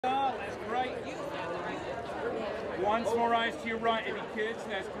Once more eyes to your right, any kids,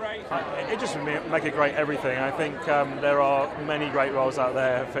 that's great. It just would make it great everything. I think there are many great roles out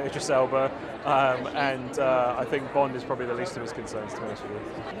there for Idris Elba, and I think Bond is probably the least of his concerns, to be honest with you.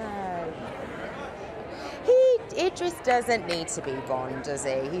 No. Idris doesn't need to be Bond, does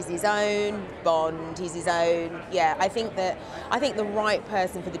he? He's his own Bond. He's his own. Yeah, I think the right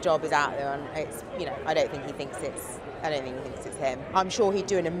person for the job is out there, and it's, you know, I don't think he thinks it's him. I'm sure he'd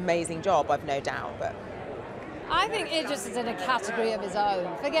do an amazing job, I've no doubt, but. I think Idris is in a category of his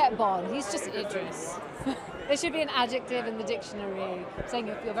own. Forget Bond, he's just Idris. There should be an adjective in the dictionary saying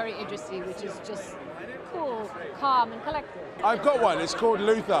if you're very Idrisy, which is just cool, calm and collected. I've got one, it's called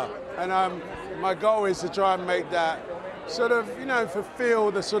Luther, and my goal is to try and make that sort of, you know,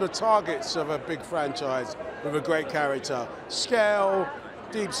 fulfill the sort of targets of a big franchise with a great character. Scale,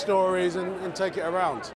 deep stories, and take it around.